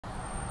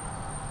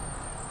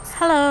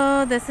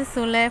Hello, this is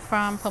Sule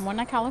from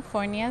Pomona,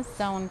 California,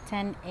 Zone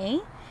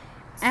 10A.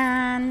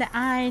 And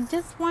I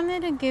just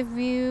wanted to give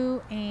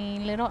you a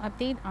little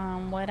update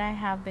on what I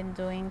have been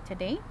doing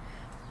today.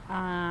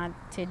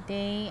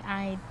 Today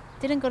I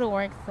didn't go to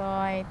work, so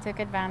I took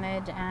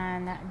advantage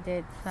and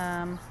did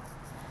some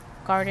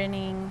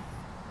gardening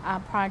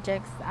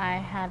projects I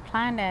had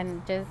planned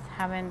and just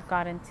haven't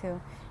gotten to.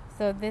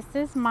 So this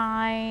is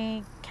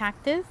my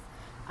cactus.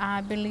 I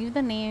believe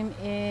the name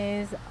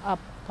is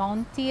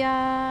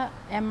Apontia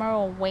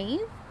Emerald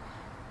Wave.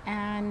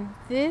 And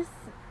this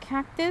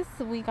cactus,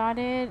 we got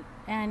it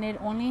and it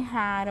only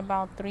had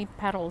about 3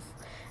 petals.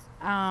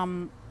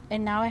 And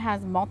now it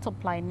has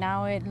multiplied.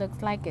 Now it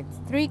looks like it's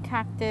 3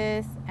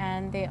 cactus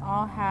and they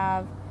all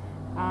have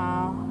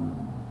uh,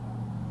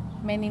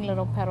 many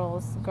little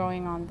petals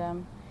growing on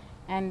them.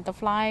 And the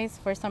flies,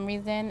 for some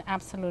reason,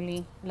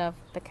 absolutely love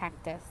the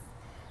cactus.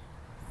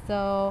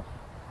 So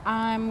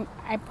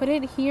I put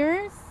it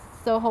here,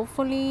 so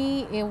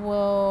hopefully it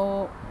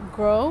will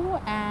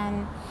grow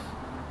and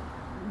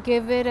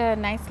give it a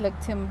nice look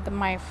to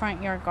my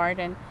front yard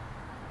garden.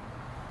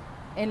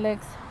 It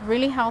looks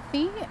really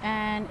healthy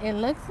and it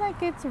looks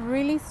like it's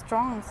really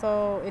strong,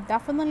 so it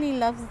definitely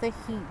loves the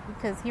heat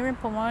because here in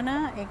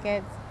Pomona it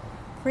gets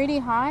pretty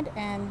hot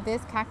and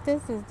this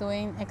cactus is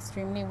doing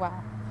extremely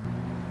well.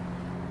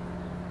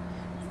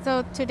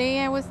 So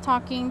today I was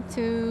talking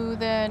to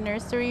the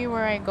nursery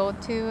where I go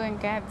to and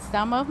get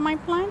some of my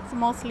plants,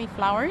 mostly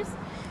flowers.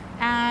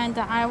 And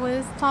I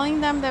was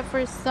telling them that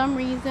for some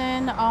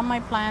reason all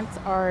my plants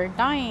are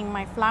dying,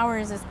 my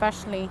flowers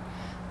especially.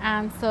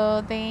 And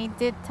so they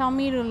did tell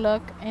me to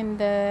look in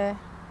the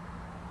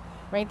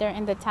right there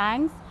in the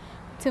tags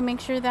to make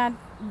sure that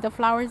the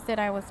flowers that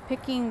I was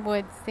picking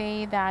would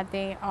say that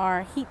they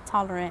are heat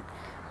tolerant.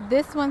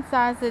 This one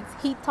says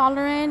it's heat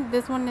tolerant.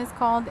 This one is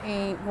called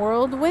a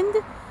whirlwind.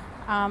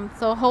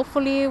 So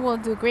hopefully it will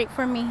do great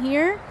for me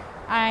here.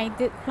 I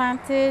did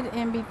plant it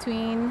in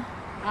between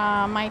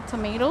my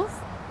tomatoes,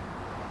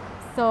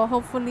 so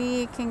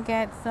hopefully it can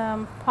get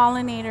some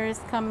pollinators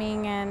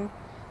coming and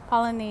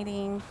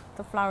pollinating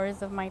the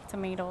flowers of my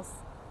tomatoes.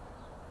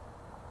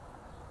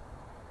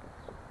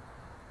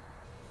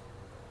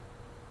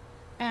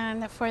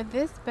 And for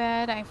this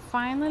bed, I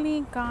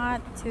finally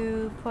got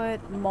to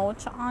put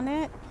mulch on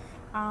it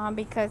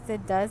because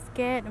it does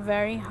get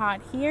very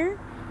hot here.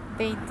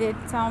 They did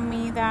tell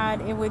me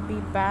that it would be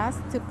best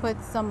to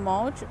put some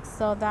mulch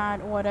so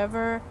that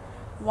whatever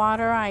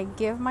water I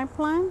give my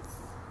plants,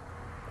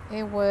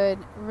 it would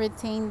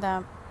retain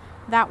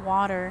that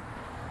water.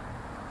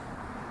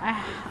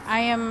 I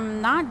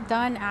am not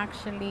done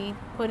actually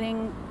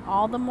putting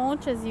all the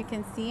mulch. As you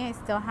can see, I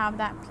still have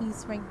that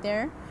piece right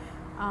there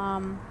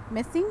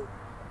missing.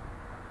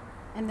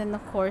 And then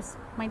of course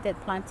my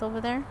dead plants over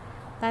there.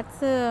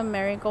 That's a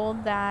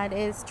marigold that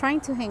is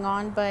trying to hang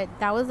on, but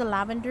that was a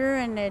lavender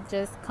and it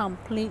just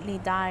completely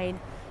died.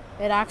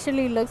 It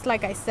actually looks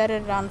like I set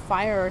it on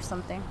fire or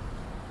something.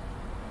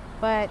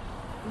 But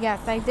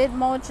yes, I did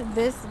mulch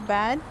this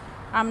bed.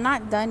 I'm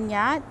not done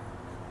yet,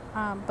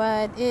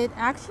 but it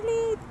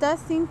actually does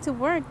seem to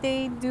work.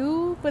 They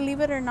do,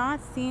 believe it or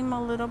not, seem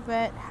a little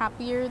bit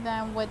happier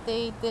than what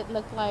they did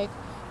look like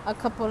a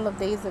couple of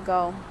days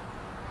ago.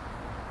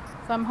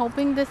 So I'm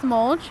hoping this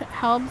mulch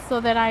helps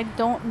so that I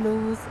don't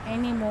lose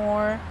any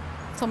more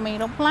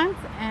tomato plants.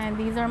 And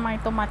these are my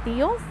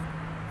tomatillos.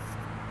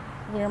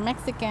 We're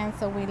Mexican,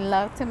 so we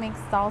love to make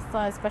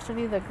salsa,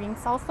 especially the green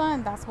salsa,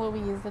 and that's what we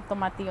use the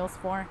tomatillos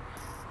for.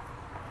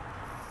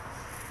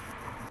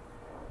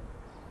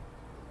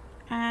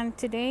 And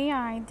today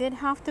I did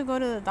have to go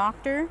to the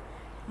doctor.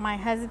 My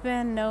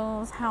husband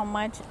knows how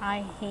much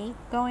I hate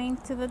going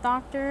to the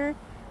doctor.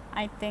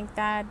 I think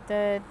that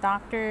the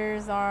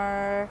doctors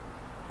are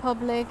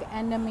public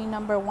enemy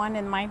number one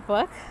in my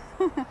book.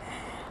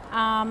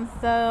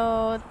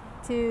 So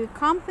to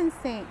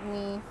compensate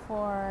me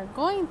for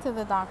going to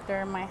the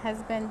doctor, my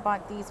husband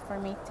bought these for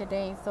me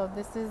today. So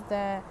this is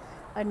a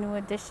new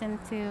addition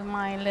to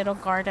my little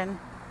garden.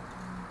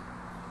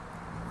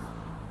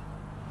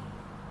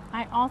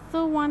 I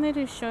also wanted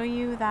to show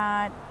you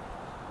that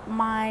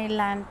my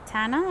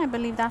lantana, I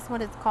believe that's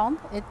what it's called,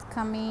 it's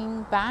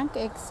coming back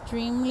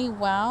extremely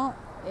well.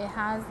 It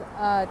has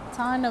a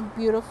ton of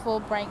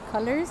beautiful bright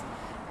colors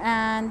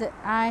and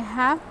I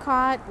have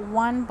caught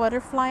one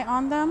butterfly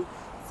on them,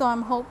 so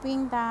I'm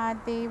hoping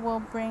that they will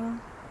bring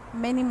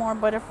many more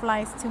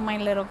butterflies to my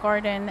little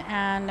garden,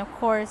 and of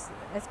course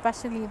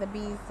especially the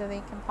bees so they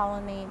can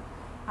pollinate.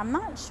 I'm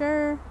not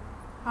sure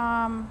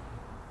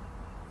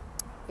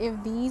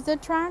if these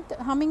attract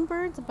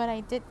hummingbirds, but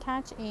I did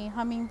catch a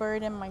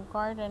hummingbird in my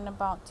garden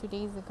about 2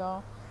 days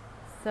ago.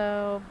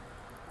 So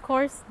of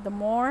course the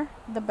more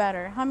the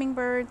better.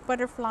 Hummingbirds,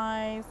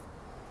 butterflies,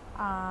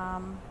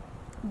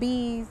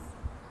 bees.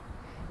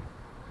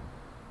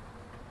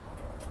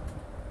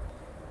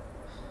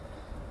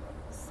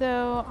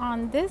 So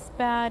on this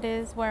bed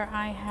is where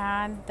I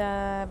had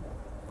the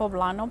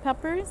poblano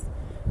peppers.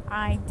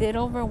 I did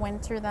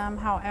overwinter them,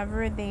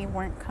 however they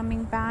weren't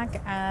coming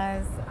back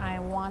as I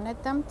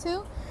wanted them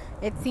to.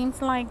 it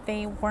seems like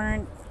they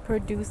weren't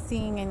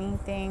producing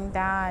anything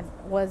that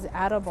was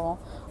edible.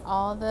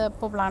 All the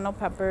poblano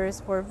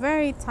peppers were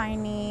very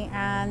tiny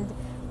and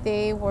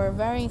they were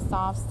very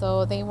soft,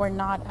 so they were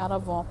not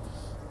edible.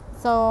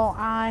 So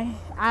I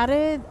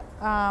added,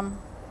 I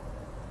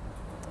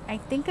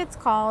think it's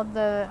called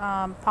the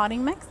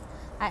potting mix.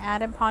 I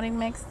added potting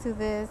mix to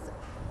this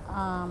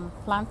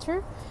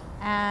planter,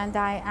 and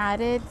I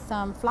added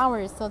some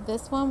flowers. So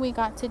this one we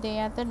got today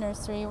at the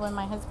nursery when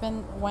my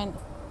husband went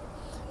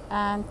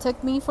and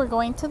took me for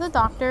going to the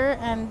doctor.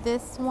 And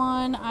this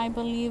one I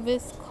believe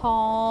is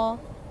called,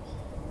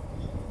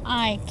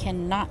 I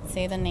cannot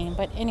say the name,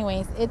 but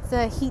anyways, it's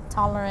a heat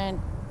tolerant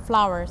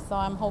flower, so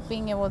I'm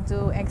hoping it will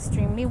do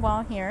extremely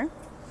well here.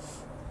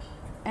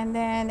 And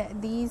then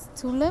these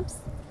tulips,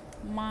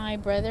 my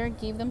brother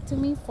gave them to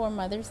me for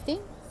Mother's Day,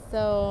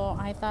 so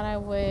I thought I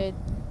would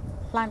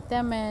plant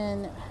them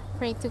and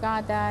pray to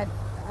God that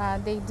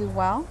they do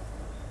well.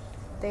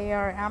 They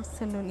are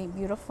absolutely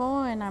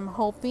beautiful, and I'm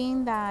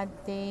hoping that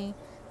they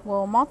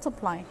will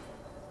multiply.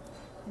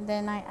 And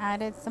then I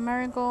added some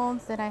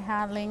marigolds that I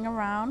had laying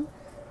around.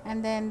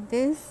 And then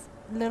this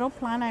little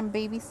plant I'm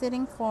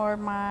babysitting for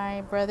my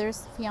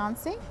brother's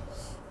fiance.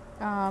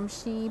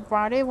 She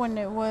brought it when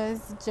it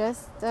was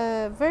just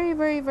a very,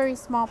 very, very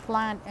small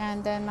plant,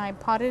 and then I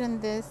potted in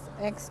this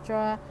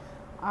extra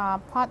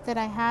pot that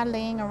I had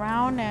laying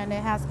around, and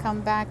it has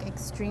come back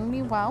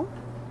extremely well.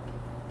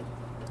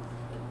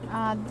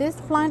 This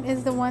plant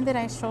is the one that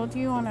I showed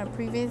you on a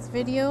previous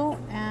video,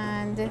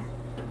 and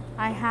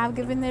I have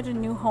given it a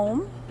new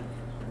home,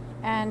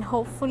 and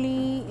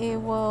hopefully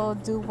it will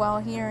do well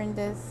here in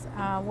this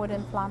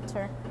wooden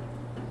planter.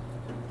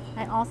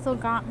 I also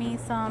got me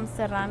some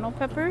serrano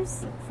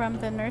peppers from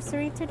the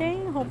nursery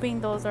today, hoping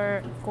those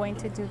are going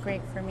to do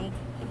great for me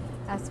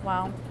as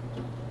well.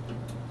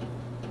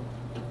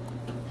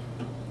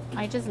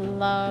 I just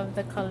love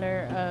the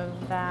color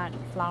of that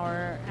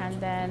flower, and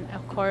then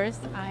of course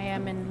I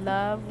am in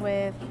love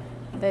with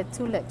the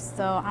tulips,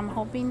 so I'm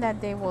hoping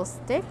that they will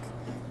stick,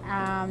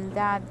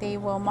 that they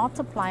will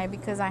multiply,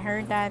 because I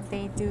heard that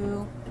they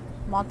do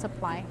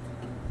multiply.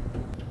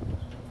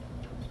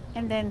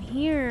 And then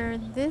here,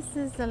 this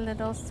is a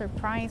little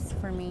surprise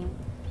for me,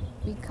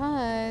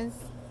 because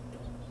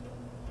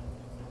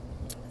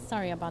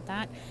sorry about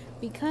that,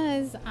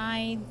 because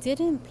I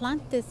didn't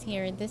plant this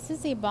here. This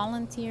is a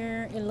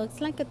volunteer. It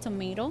looks like a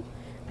tomato.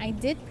 I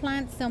did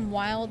plant some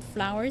wild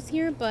flowers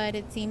here, but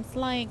it seems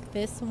like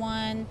this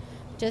one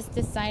just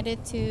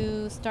decided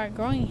to start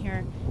growing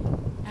here,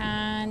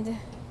 and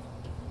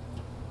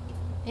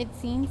it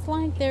seems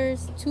like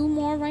there's two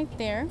more right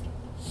there.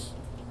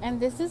 And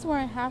this is where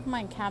I have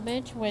my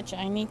cabbage, which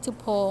I need to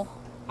pull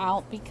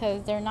out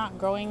because they're not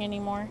growing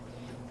anymore.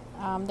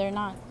 They're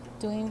not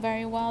doing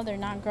very well. They're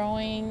not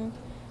growing,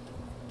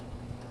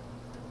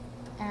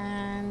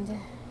 and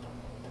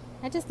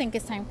I just think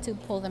it's time to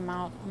pull them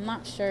out. I'm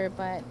not sure,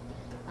 but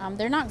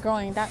they're not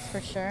growing, that's for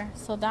sure.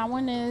 So that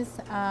one is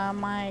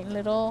my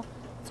little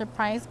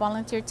surprise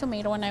volunteer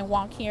tomato, and I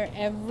walk here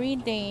every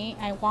day.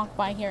 I walk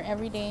by here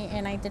every day,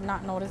 and I did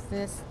not notice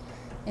this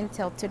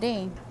until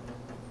today.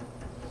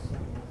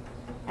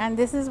 And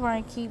this is where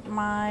I keep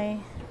my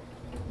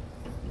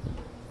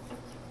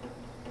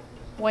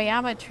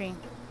guayaba tree,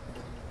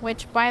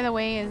 which by the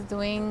way is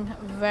doing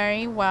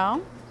very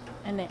well,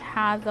 and it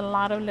has a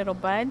lot of little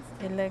buds.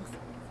 It looks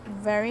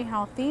very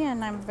healthy,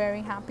 and I'm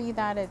very happy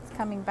that it's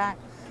coming back,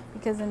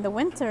 because in the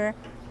winter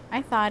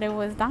I thought it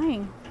was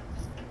dying.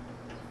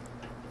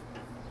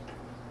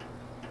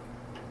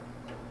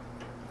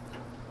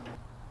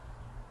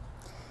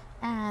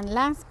 And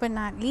last but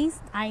not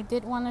least, I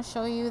did want to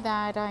show you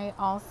that I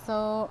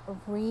also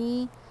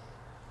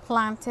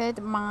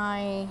replanted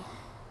my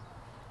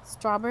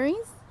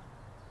strawberries.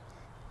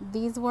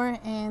 These were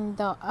in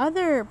the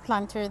other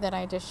planter that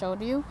I just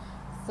showed you.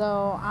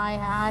 So I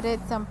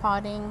added some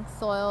potting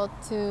soil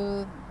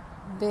to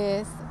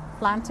this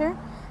planter,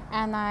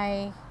 and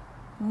I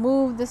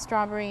moved the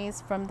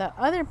strawberries from the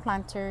other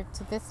planter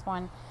to this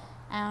one,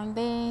 and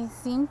they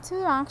seem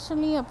to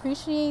actually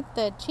appreciate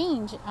the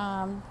change.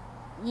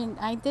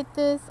 I did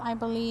this, I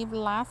believe,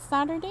 last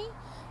Saturday,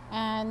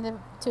 and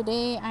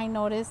today I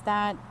noticed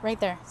that right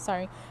there,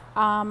 sorry,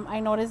 I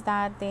noticed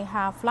that they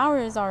have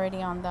flowers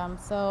already on them.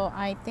 So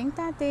I think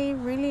that they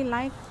really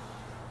like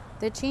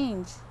the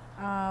change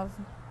of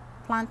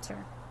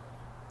planter.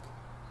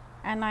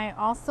 And I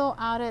also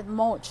added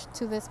mulch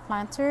to this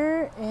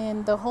planter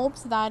in the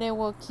hopes that it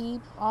will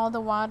keep all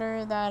the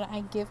water that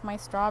I give my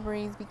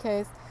strawberries,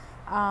 because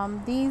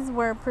these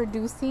were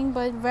producing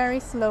but very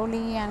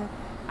slowly, and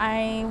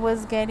I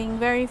was getting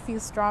very few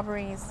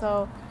strawberries.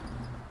 So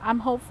I'm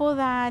hopeful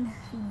that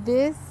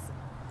this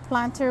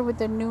planter with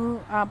the new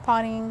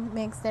potting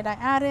mix that I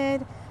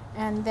added,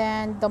 and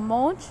then the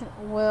mulch,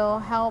 will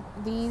help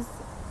these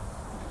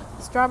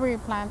strawberry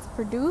plants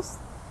produce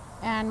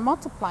and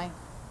multiply.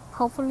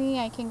 Hopefully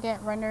I can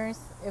get runners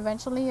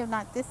eventually, if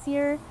not this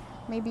year,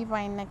 maybe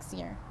by next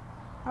year.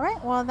 All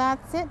right, well,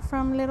 that's it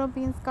from Little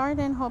Beans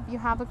Garden. Hope you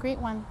have a great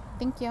one.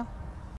 Thank you.